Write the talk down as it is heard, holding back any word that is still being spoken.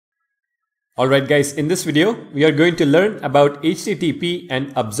Alright guys, in this video, we are going to learn about HTTP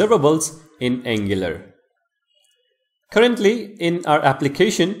and observables in Angular. Currently, in our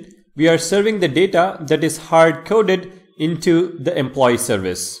application, we are serving the data that is hard-coded into the employee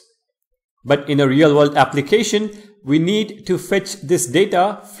service. But in a real-world application, we need to fetch this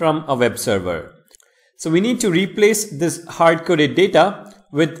data from a web server. So we need to replace this hard-coded data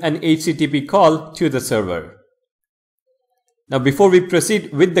with an HTTP call to the server. Now before we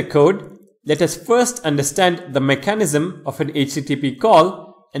proceed with the code, let us first understand the mechanism of an HTTP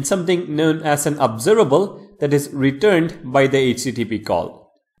call and something known as an observable that is returned by the HTTP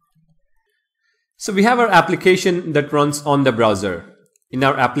call. So we have our application that runs on the browser. In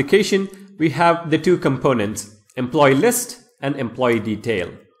our application, we have the two components, employee list and employee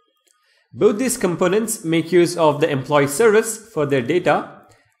detail. Both these components make use of the employee service for their data,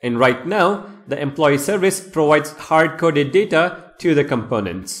 and right now the employee service provides hard-coded data to the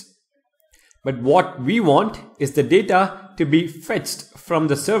components. But what we want is the data to be fetched from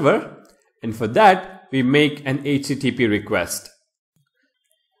the server, and for that we make an HTTP request.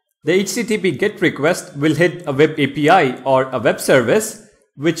 The HTTP GET request will hit a web API or a web service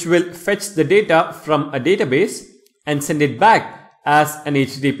which will fetch the data from a database and send it back as an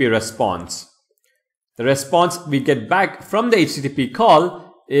HTTP response. The response we get back from the HTTP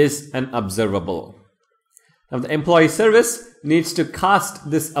call is an observable. Now the employee service needs to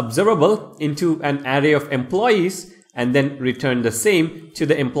cast this observable into an array of employees and then return the same to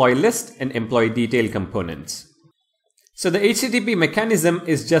the employee list and employee detail components. So the HTTP mechanism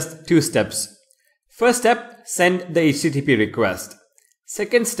is just two steps. First step, send the HTTP request.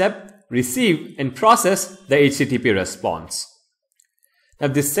 Second step, receive and process the HTTP response. Now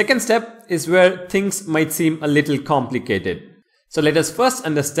this second step is where things might seem a little complicated. So let us first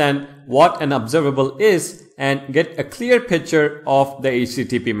understand what an observable is and get a clear picture of the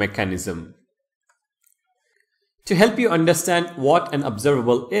HTTP mechanism. To help you understand what an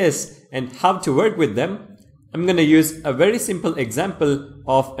observable is and how to work with them, I'm going to use a very simple example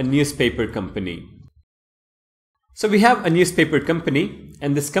of a newspaper company. So we have a newspaper company,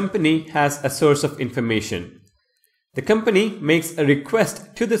 and this company has a source of information. The company makes a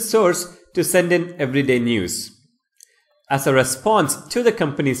request to the source to send in everyday news. As a response to the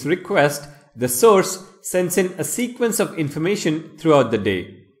company's request, the source sends in a sequence of information throughout the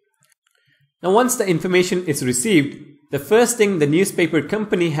day. Now once the information is received, the first thing the newspaper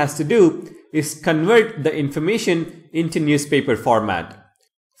company has to do is convert the information into newspaper format.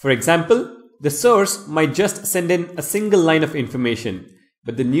 For example, the source might just send in a single line of information,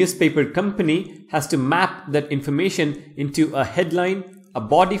 but the newspaper company has to map that information into a headline, a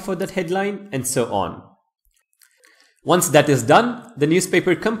body for that headline, and so on. Once that is done, the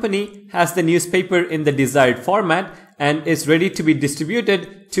newspaper company has the newspaper in the desired format and is ready to be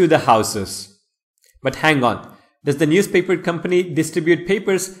distributed to the houses. But hang on, does the newspaper company distribute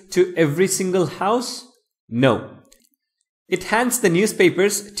papers to every single house? No. It hands the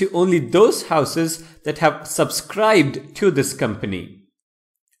newspapers to only those houses that have subscribed to this company.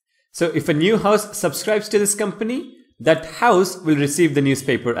 So if a new house subscribes to this company, that house will receive the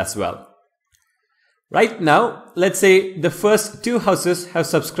newspaper as well. Right now, let's say the first two houses have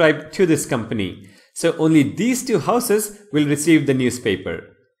subscribed to this company. So only these two houses will receive the newspaper.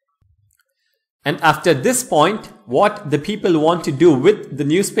 And after this point, what the people want to do with the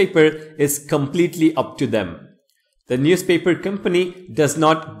newspaper is completely up to them. The newspaper company does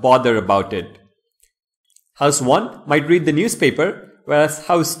not bother about it. House 1 might read the newspaper, whereas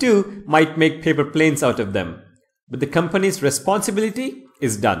House 2 might make paper planes out of them. But the company's responsibility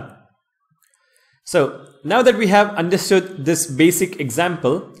is done. So now that we have understood this basic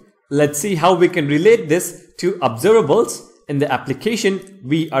example, let's see how we can relate this to observables in the application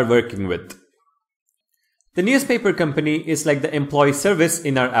we are working with. The newspaper company is like the employee service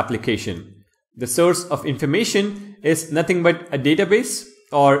in our application. The source of information is nothing but a database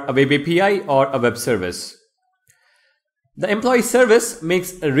or a web API or a web service. The employee service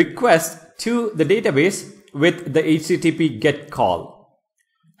makes a request to the database with the HTTP GET call.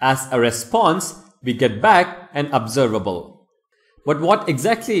 As a response, we get back an observable. But what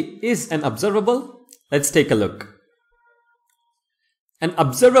exactly is an observable? Let's take a look. An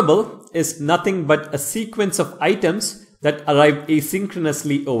observable is nothing but a sequence of items that arrive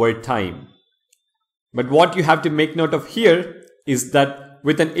asynchronously over time. But what you have to make note of here is that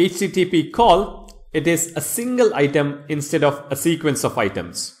with an HTTP call, it is a single item instead of a sequence of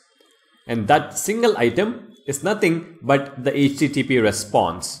items. And that single item is nothing but the HTTP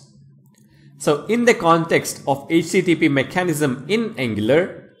response. So in the context of HTTP mechanism in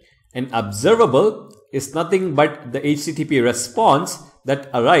Angular, an observable is nothing but the HTTP response that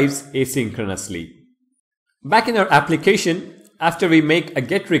arrives asynchronously. Back in our application, after we make a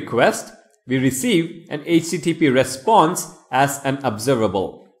GET request, we receive an HTTP response as an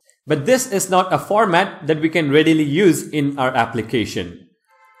observable. But this is not a format that we can readily use in our application.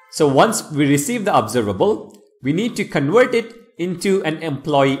 So once we receive the observable, we need to convert it into an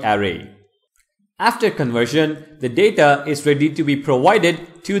employee array. After conversion, the data is ready to be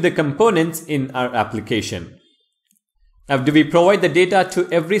provided to the components in our application. Now, do we provide the data to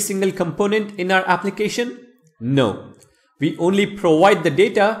every single component in our application? No. We only provide the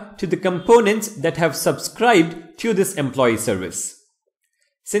data to the components that have subscribed to this employee service.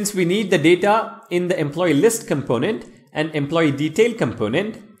 Since we need the data in the employee list component and employee detail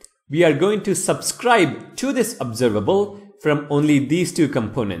component, we are going to subscribe to this observable from only these two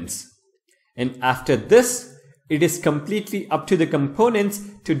components. And after this, it is completely up to the components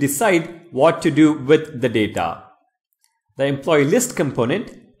to decide what to do with the data. The employee list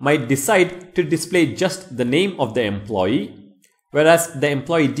component might decide to display just the name of the employee, whereas the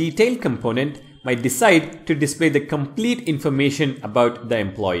employee detail component might decide to display the complete information about the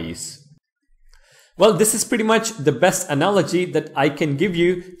employees. Well, this is pretty much the best analogy that I can give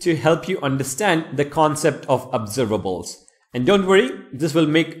you to help you understand the concept of observables. And don't worry, this will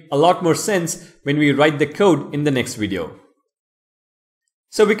make a lot more sense when we write the code in the next video.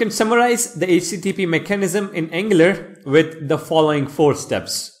 So we can summarize the HTTP mechanism in Angular with the following 4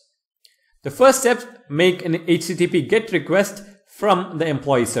 steps. The first step, make an HTTP GET request from the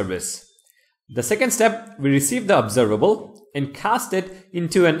employee service. The second step, we receive the observable and cast it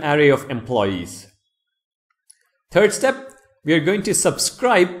into an array of employees. Third step, we are going to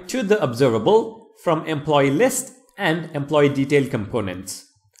subscribe to the observable from employee list and employee detail components.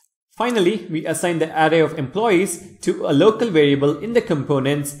 Finally, we assign the array of employees to a local variable in the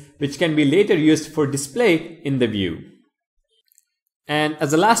components, which can be later used for display in the view. And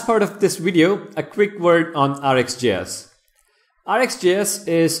as the last part of this video, a quick word on RxJS. RxJS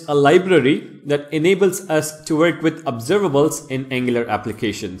is a library that enables us to work with observables in Angular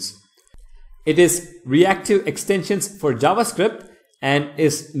applications. It is reactive extensions for JavaScript and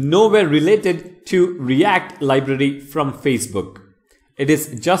is nowhere related to React library from Facebook. It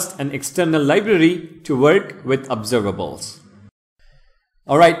is just an external library to work with observables.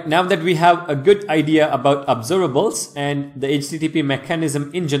 Alright, now that we have a good idea about observables and the HTTP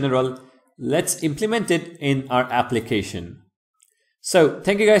mechanism in general, let's implement it in our application. So,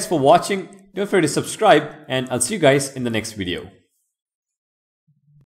 thank you guys for watching. Don't forget to subscribe, and I'll see you guys in the next video.